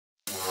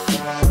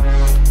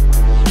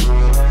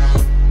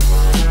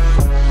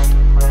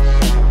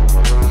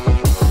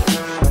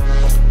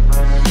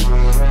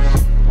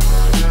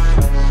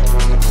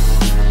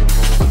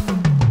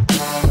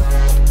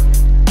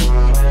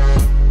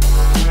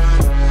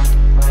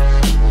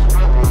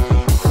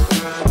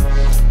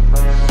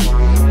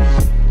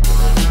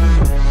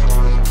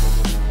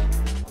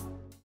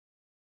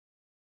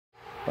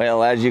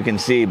Well, as you can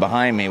see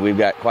behind me, we've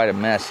got quite a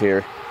mess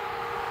here.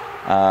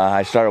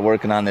 I started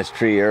working on this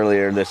tree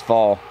earlier this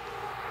fall,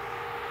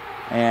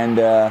 and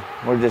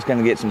we're just going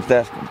to get some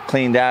stuff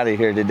cleaned out of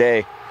here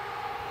today.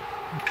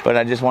 But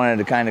I just wanted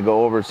to kind of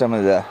go over some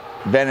of the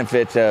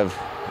benefits of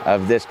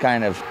this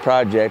kind of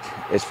project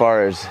as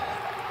far as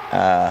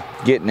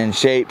getting in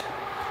shape,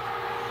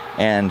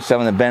 and some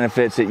of the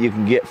benefits that you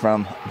can get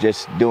from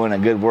just doing a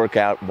good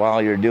workout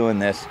while you're doing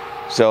this.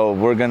 So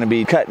we're going to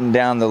be cutting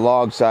down the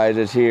log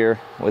sizes here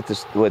with the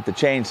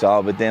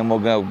chainsaw, but then we'll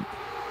go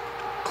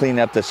clean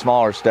up the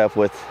smaller stuff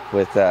with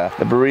the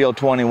Barrel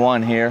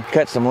 21 here.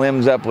 Cut some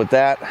limbs up with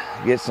that,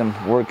 get some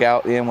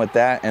workout in with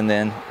that, and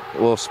then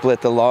we'll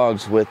split the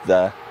logs with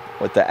the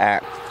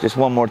axe. Just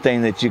one more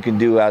thing that you can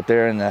do out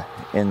there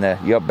in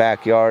your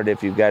backyard.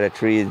 If you've got a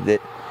tree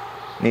that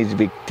needs to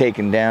be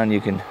taken down, you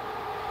can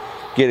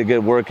get a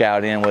good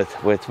workout in with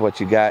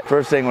what you got.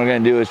 First thing we're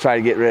going to do is try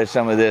to get rid of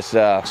some of this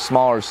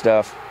smaller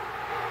stuff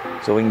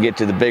so we can get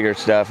to the bigger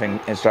stuff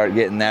and start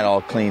getting that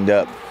all cleaned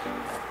up.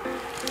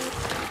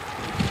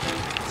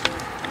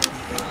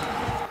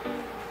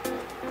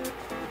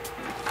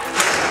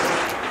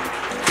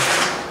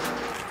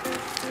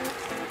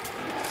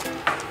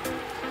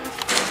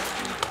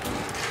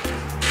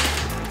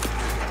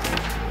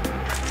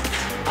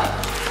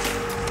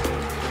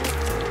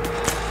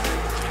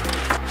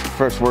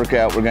 First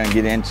workout we're going to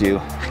get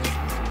into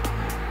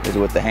is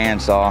with the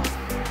handsaw.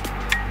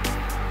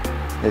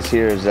 This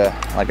here is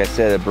like I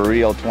said, a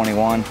Barrel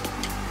 21.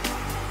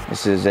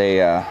 This is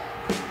a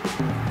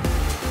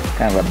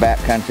kind of a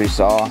backcountry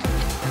saw.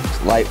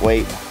 It's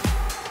lightweight,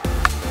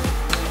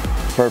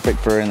 perfect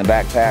for in the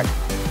backpack.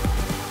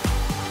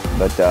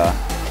 But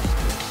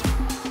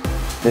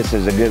this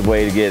is a good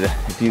way to get,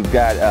 if you've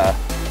got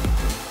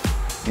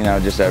you know,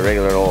 just a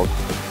regular old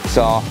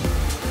saw,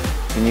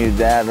 you can use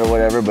that or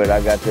whatever, but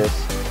I've got this,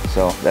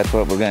 so that's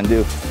what we're going to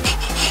do.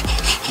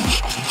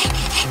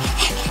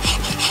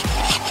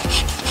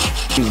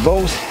 Use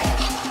both.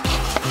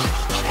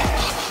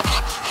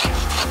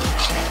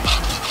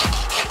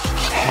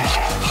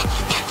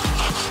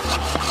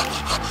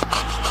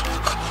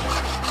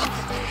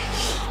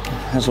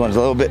 This one's a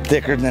little bit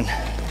thicker than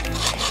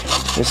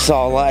this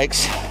saw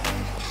likes.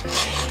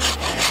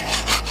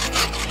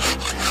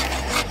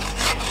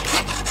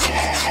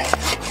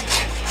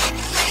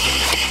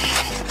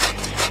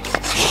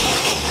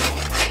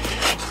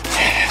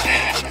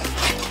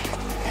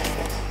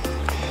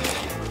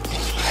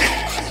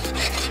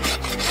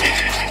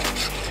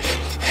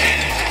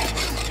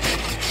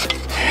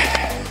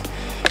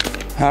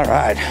 All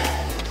right.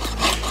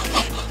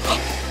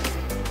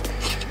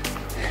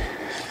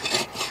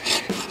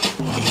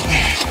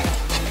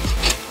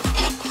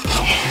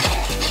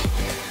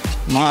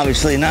 I'm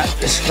obviously not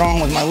as strong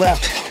with my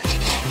left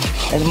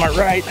as my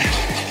right.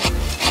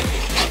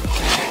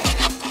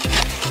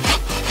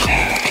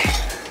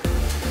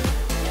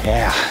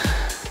 Yeah.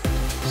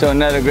 So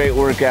another great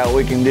workout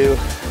we can do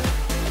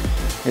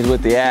is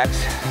with the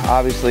axe.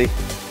 Obviously,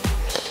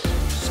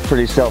 it's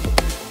pretty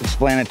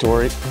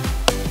self-explanatory.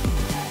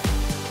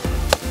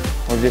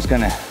 We're just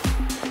gonna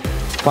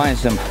find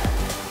some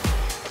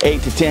 8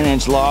 to 10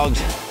 inch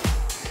logs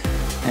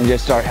and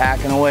just start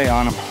hacking away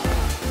on them.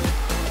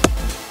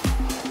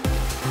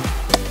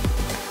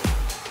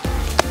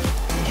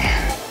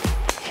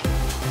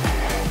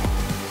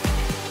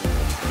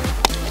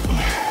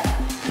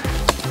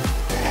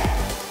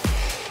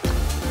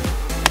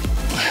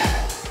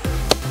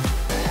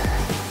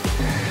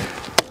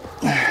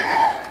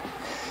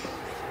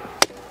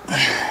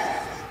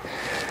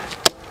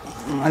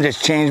 I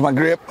just changed my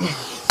grip.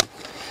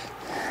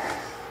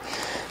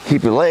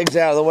 Keep your legs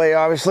out of the way,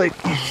 obviously.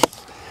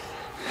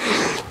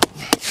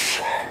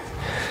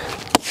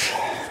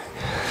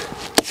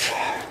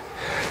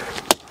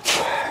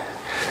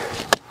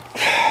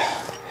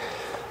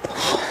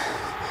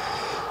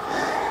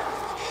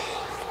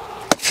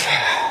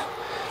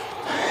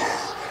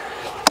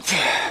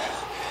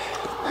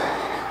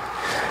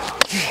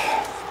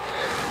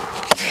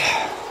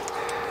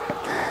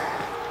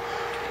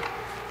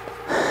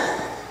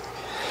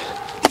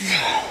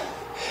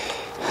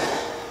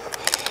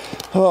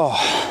 Oh,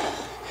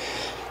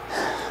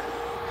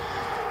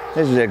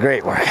 this is a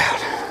great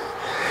workout.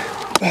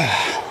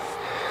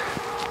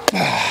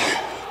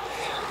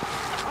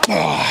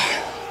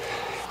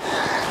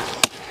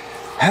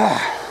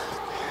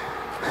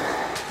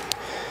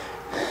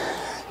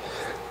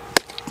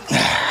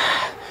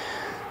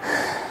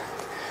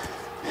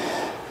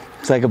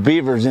 It's like a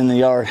beaver's in the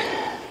yard.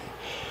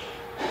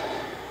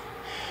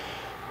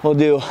 We'll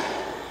do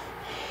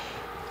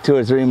 2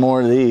 or 3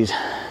 more of these.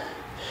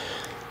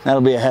 That'll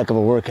be a heck of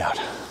a workout.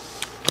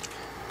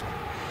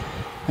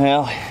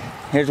 Well,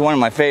 here's one of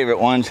my favorite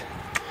ones,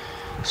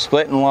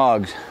 splitting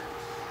logs.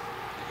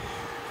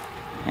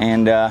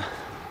 And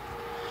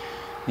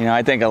you know,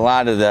 I think a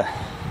lot of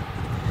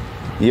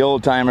the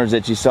old timers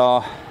that you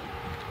saw,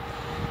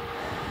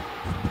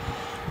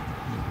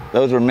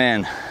 those were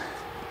men,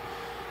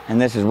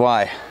 and this is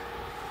why.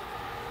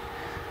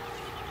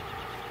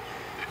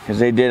 Because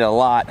they did a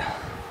lot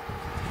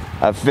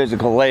of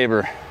physical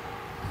labor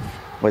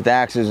with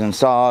axes and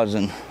saws,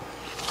 and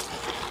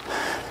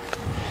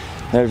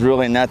there's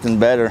really nothing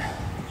better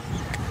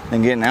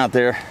than getting out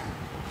there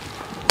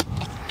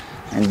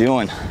and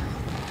doing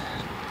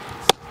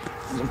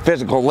some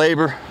physical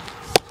labor.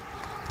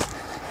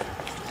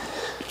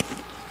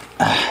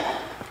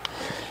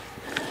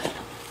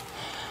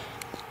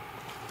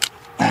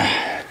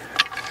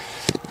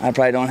 I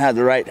probably don't have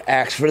the right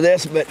axe for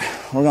this, but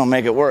we're gonna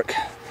make it work.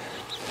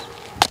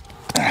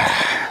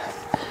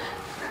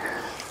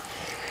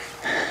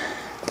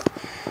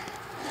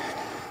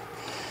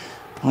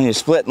 When you're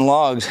splitting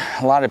logs,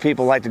 a lot of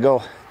people like to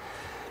go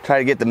try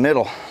to get the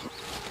middle.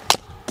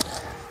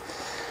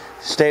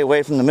 Stay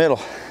away from the middle.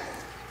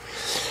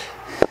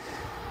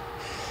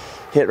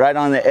 Hit right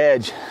on the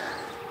edge.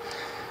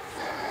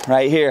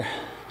 Right here.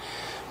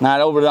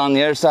 Not over on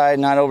the other side,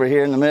 not over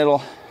here in the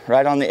middle,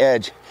 right on the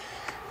edge.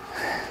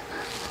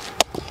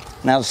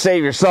 Now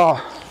save your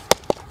saw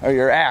or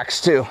your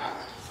axe too.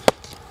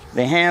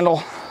 The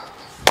handle.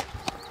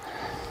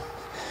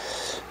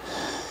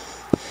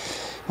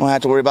 You won't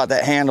have to worry about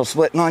that handle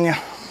splitting on you.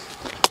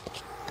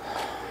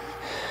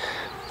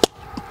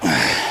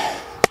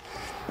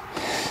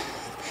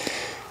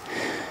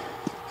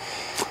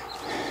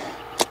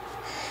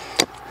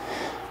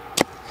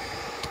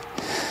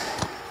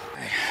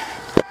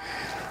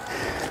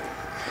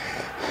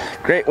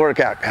 Great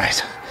workout,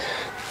 guys.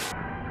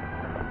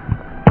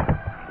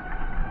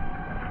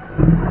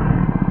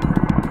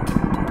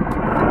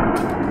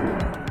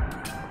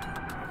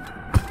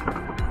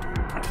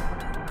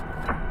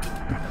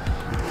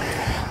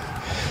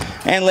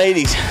 And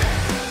ladies,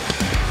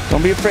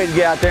 don't be afraid to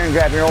get out there and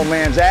grab your old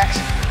man's axe.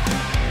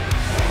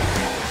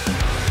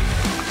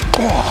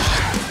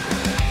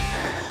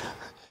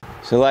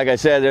 So like I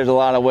said, there's a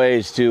lot of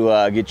ways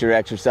to get your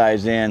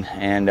exercise in,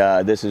 and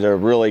this is a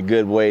really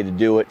good way to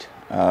do it.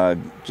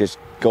 Just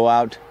go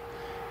out,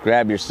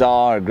 grab your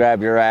saw or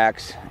grab your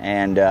axe,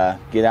 and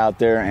get out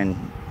there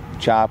and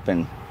chop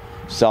and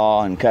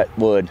saw and cut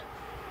wood.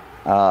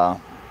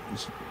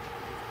 It's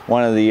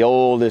one of the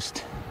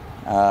oldest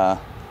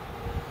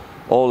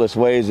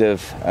ways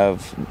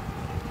of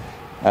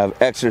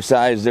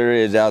exercise there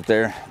is out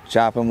there,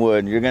 chopping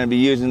wood. You're going to be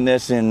using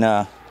this in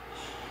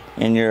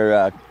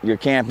your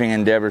camping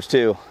endeavors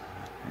too,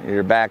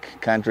 your back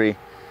country,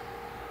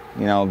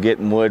 you know,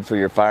 getting wood for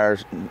your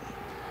fires,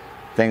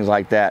 things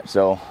like that.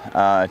 So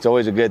it's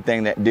always a good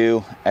thing to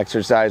do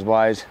exercise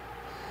wise.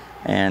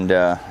 And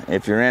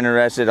if you're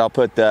interested, I'll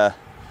put the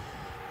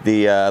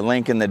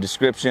link in the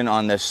description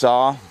on this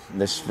saw,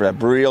 this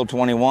Breel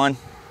 21.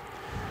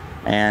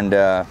 And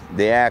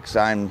the axe,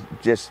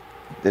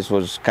 this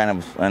was kind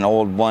of an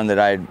old one that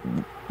I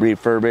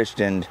refurbished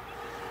and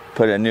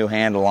put a new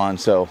handle on,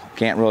 so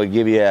can't really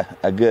give you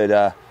a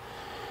good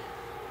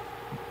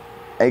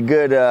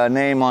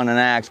name on an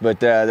axe, but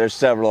there's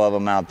several of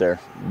them out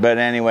there. But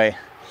anyway,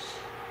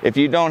 if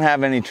you don't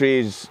have any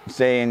trees,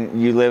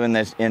 saying you live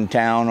in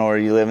town, or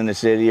you live in the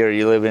city, or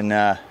you live in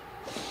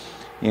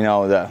you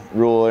know, the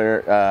rural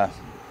area,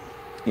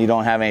 you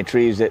don't have any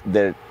trees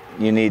that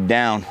you need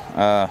down,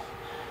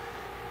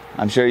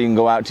 I'm sure you can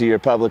go out to your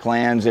public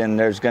lands, and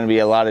there's going to be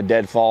a lot of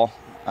deadfall.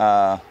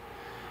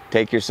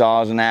 Take your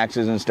saws and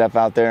axes and stuff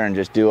out there and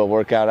just do a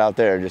workout out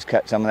there. Just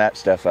cut some of that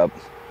stuff up.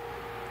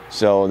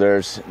 So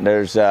there's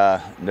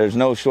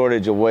no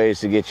shortage of ways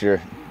to get your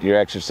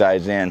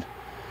exercise in.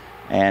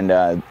 And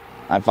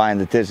I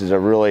find that this is a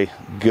really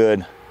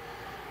good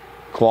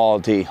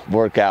quality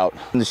workout.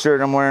 The shirt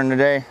I'm wearing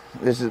today,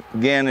 this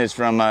is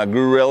from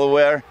Guerrilla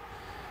Wear.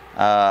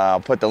 I'll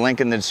put the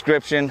link in the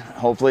description.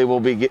 Hopefully we'll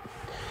be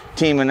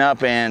teaming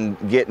up and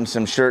getting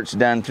some shirts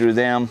done through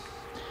them,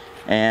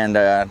 and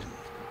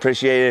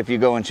appreciate it if you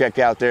go and check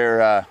out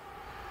their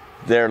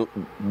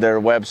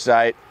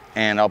website,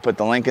 and I'll put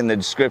the link in the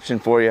description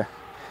for you.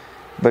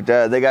 But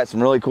they got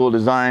some really cool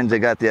designs. They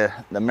got the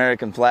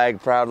American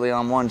flag proudly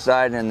on one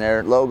side and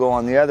their logo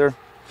on the other,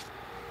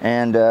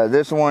 and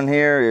this one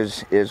here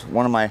is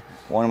one of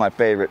my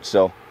favorites.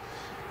 So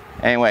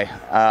anyway,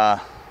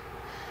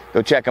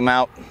 go check them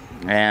out,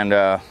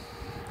 and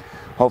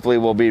hopefully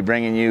we'll be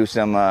bringing you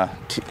some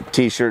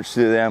t-shirts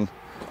through them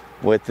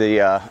with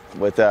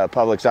the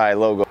Public Eye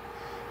logo.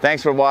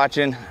 Thanks for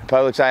watching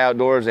Public Eye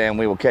Outdoors, and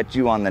we will catch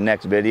you on the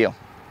next video.